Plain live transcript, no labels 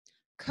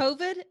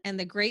COVID and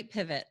the Great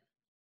Pivot.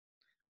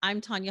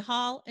 I'm Tanya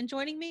Hall, and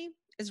joining me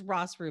is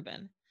Ross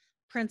Rubin,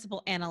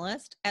 Principal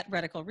Analyst at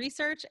Reticle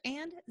Research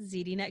and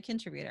ZDNet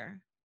contributor.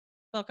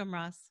 Welcome,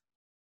 Ross.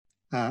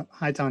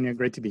 Hi, Tanya.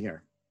 Great to be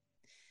here.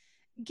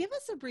 Give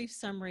us a brief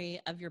summary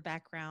of your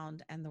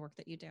background and the work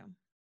that you do.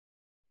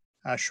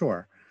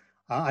 Sure.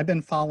 I've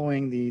been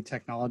following the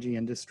technology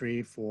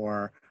industry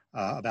for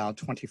about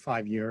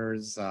 25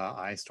 years.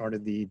 I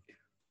started the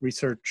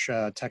research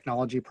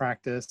technology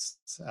practice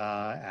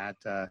at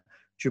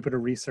Jupiter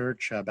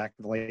Research back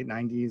in the late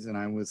 90s, and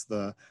I was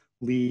the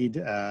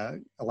lead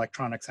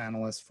electronics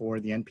analyst for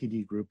the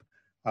NPD group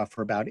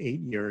for about 8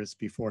 years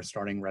before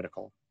starting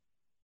Reticle.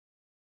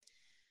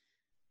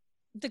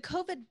 The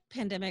COVID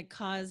pandemic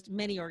caused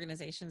many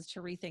organizations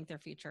to rethink their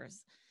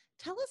futures.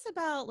 Tell us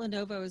about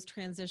Lenovo's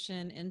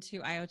transition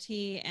into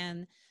IoT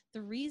and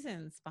the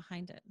reasons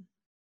behind it.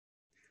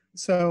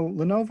 So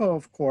Lenovo,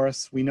 of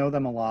course, we know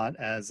them a lot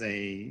as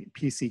a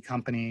PC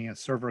company, a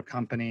server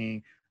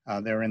company.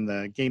 They're in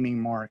the gaming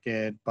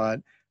market, but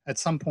at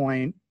some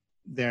point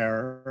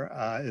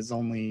there is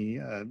only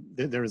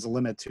there is a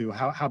limit to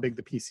how big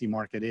the PC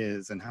market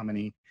is and how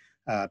many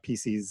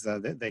PCs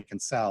that they can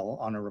sell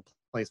on a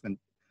replacement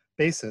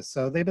basis.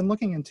 So they've been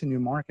looking into new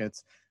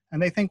markets,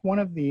 and they think one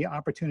of the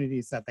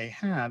opportunities that they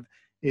have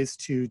is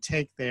to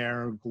take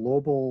their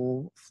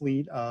global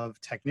fleet of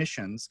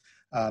technicians,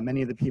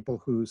 many of the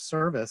people who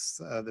service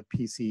the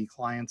PC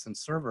clients and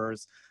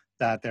servers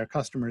that their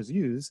customers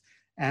use,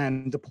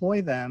 and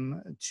deploy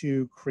them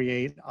to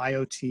create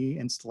IoT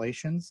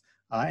installations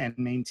and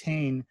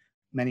maintain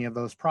many of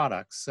those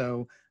products.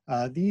 So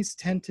these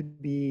tend to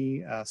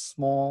be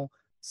small,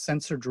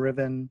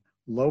 sensor-driven,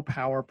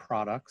 low-power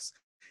products.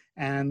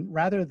 And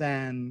rather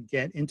than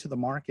get into the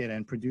market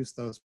and produce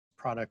those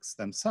products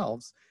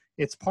themselves,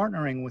 it's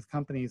partnering with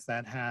companies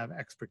that have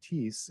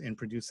expertise in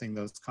producing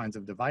those kinds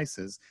of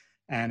devices,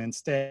 and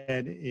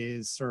instead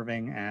is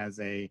serving as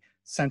a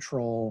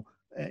central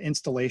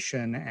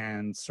installation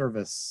and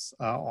service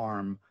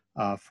arm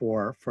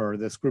for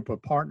this group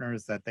of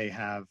partners that they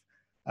have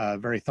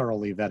very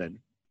thoroughly vetted.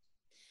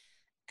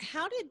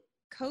 How did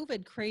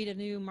COVID create a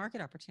new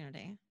market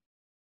opportunity?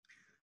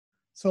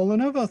 So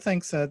Lenovo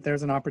thinks that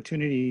there's an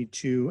opportunity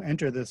to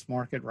enter this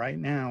market right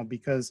now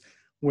because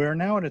we're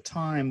now at a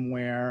time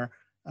where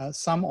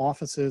some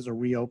offices are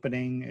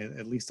reopening,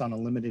 at least on a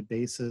limited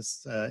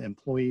basis.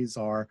 Employees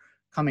are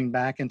coming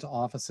back into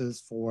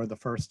offices for the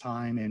first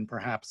time in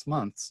perhaps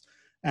months.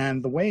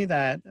 And the way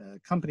that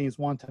companies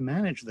want to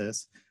manage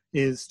this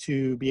is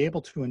to be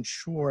able to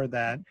ensure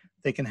that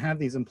they can have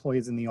these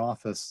employees in the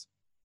office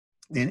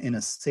in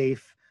a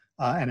safe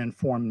and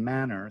informed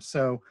manner.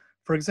 So,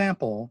 for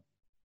example,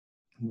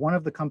 one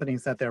of the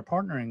companies that they're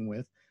partnering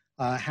with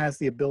has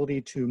the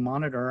ability to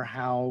monitor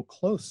how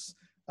close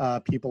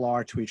people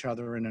are to each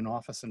other in an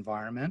office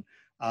environment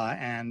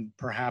and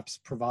perhaps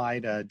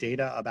provide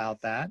data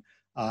about that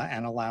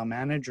and allow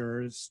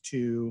managers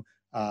to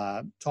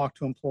talk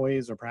to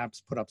employees or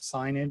perhaps put up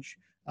signage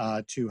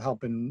to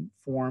help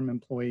inform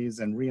employees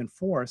and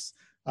reinforce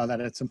that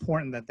it's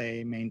important that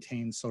they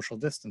maintain social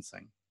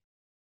distancing.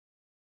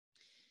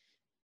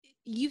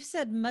 You've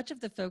said much of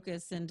the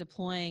focus in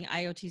deploying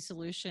IoT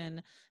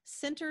solution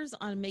centers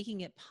on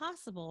making it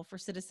possible for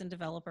citizen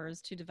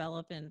developers to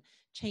develop and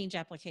change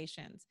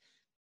applications.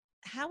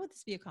 How would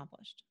this be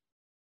accomplished?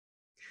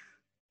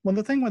 Well,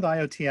 the thing with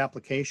IoT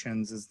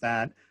applications is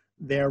that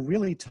they're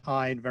really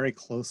tied very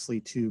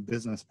closely to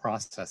business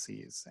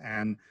processes.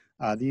 And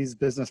these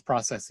business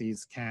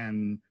processes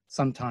can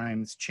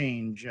sometimes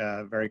change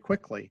very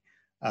quickly.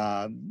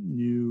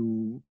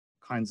 New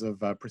kinds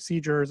of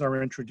procedures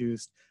are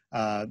introduced.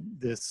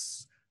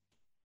 This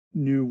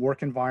new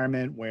work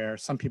environment where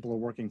some people are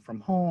working from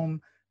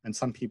home and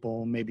some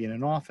people maybe in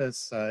an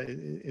office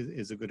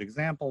is a good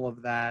example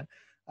of that.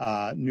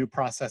 New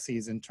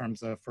processes in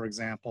terms of, for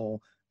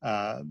example,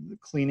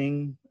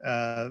 cleaning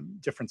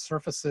different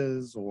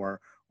surfaces or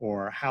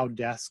how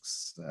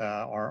desks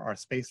are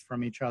spaced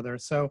from each other.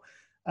 So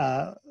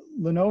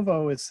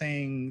Lenovo is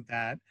saying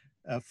that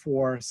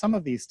for some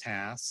of these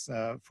tasks,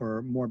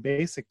 for more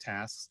basic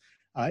tasks,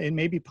 it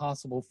may be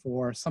possible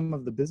for some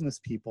of the business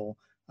people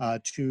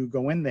to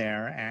go in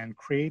there and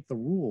create the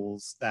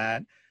rules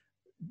that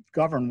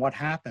govern what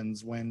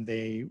happens when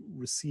they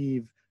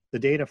receive the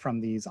data from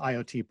these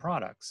IoT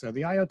products. So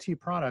the IoT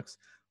products,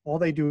 all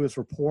they do is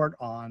report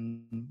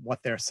on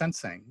what they're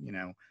sensing,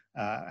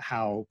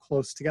 how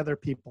close together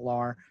people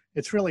are.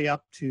 It's really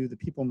up to the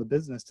people in the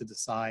business to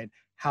decide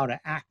how to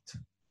act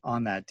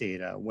on that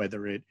data,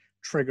 whether it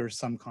triggers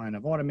some kind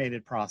of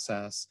automated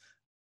process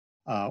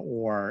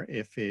or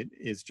if it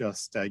is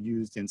just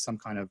used in some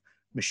kind of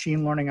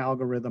machine learning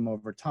algorithm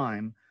over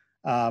time.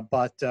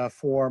 But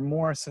for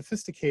more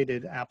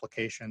sophisticated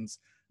applications,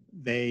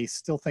 they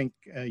still think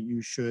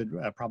you should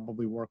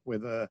probably work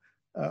with a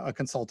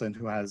consultant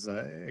who has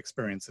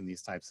experience in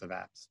these types of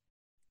apps.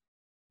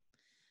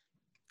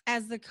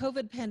 As the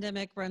COVID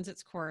pandemic runs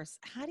its course,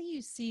 how do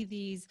you see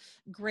these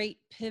great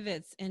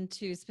pivots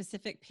into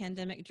specific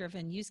pandemic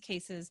driven use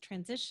cases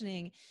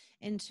transitioning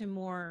into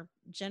more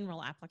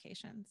general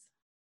applications?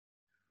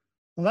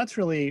 Well, that's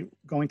really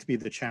going to be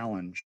the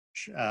challenge.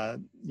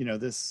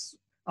 This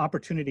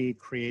opportunity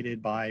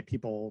created by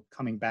people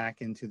coming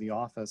back into the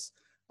office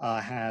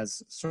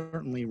has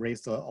certainly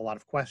raised a lot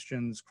of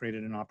questions,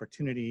 created an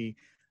opportunity,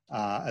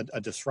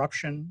 a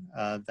disruption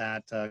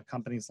that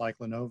companies like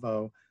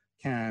Lenovo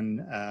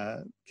can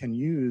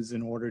use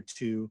in order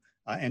to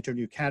enter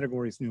new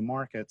categories, new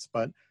markets.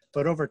 But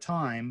over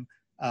time,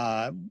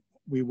 uh,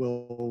 we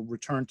will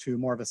return to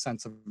more of a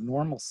sense of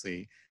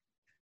normalcy.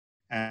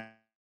 And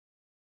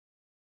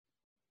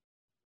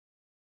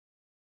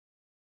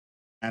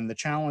the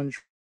challenge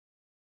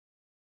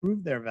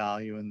prove their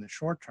value in the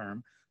short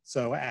term.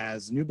 So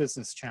as new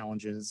business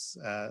challenges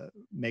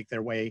make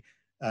their way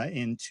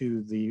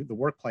into the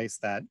workplace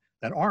that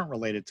aren't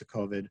related to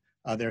COVID,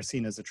 they're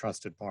seen as a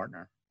trusted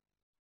partner.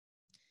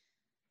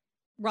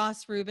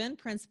 Ross Rubin,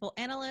 Principal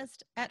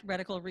Analyst at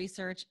Reticle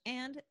Research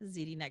and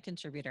ZDNet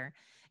contributor.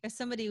 If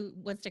somebody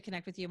wants to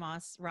connect with you,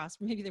 Ross,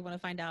 maybe they want to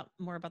find out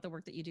more about the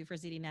work that you do for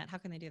ZDNet, how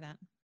can they do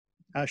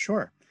that?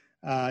 Sure.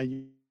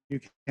 You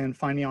can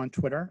find me on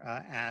Twitter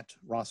at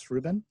Ross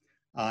Rubin,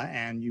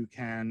 and you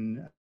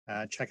can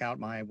check out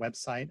my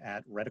website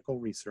at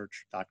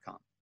reticleresearch.com.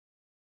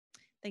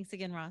 Thanks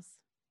again, Ross.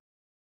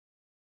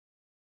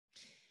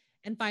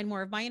 And find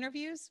more of my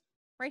interviews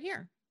right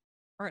here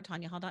or at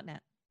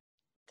tanyahall.net.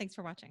 Thanks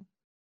for watching.